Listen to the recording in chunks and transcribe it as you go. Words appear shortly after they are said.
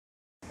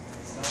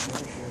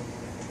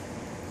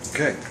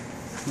Okay.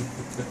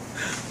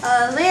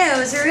 Leah, it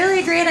was a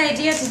really great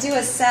idea to do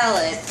a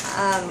salad,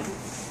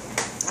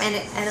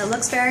 and it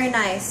looks very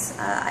nice.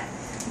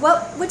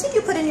 What did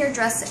you put in your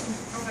dressing?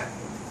 Okay.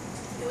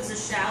 It was a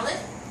shallot,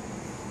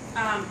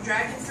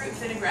 dragon fruit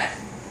vinaigrette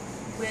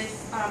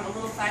with a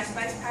little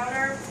five-spice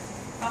powder,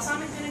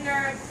 balsamic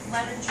vinegar,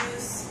 lemon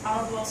juice,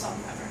 olive oil, salt,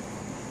 and pepper.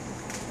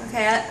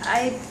 Okay,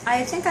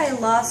 I think I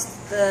lost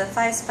the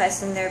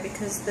five-spice in there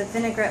because the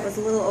vinaigrette was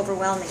a little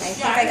overwhelming. I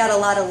think I got a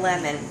lot of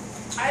lemon.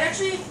 I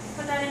actually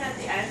put that in at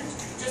the end,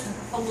 just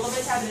a little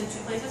bit to have it in two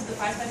places. The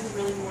five-spice is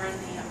really more in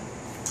the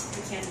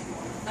candied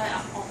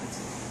almonds.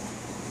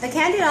 The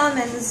candied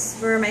almonds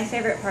were my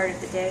favorite part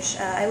of the dish.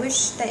 I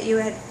wish that you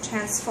had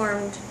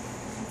transformed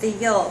the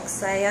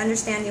yolks. I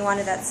understand you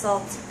wanted that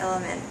salt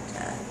element,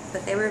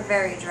 but they were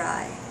very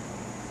dry.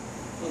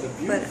 Well, they're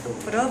beautiful.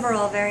 But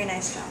overall, very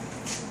nice job.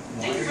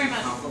 Thank you very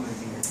much.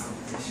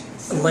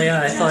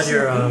 Leah, I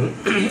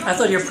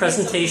thought your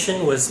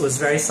presentation was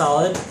very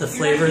solid. The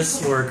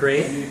flavors were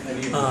great.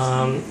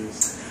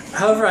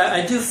 However,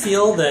 I do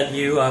feel that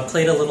you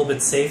played a little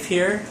bit safe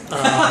here.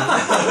 And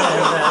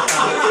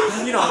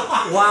that, you know,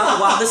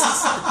 while this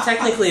is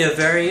technically a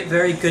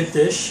very good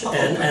dish,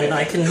 and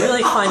I can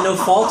really find no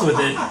fault with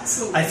it,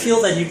 I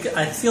feel that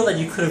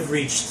you could have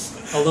reached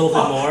a little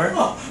bit more,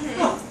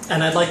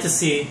 and I'd like to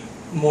see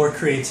more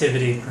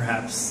creativity,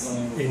 perhaps,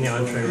 in the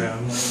entree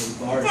round.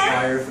 The bar is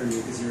higher for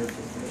you because you're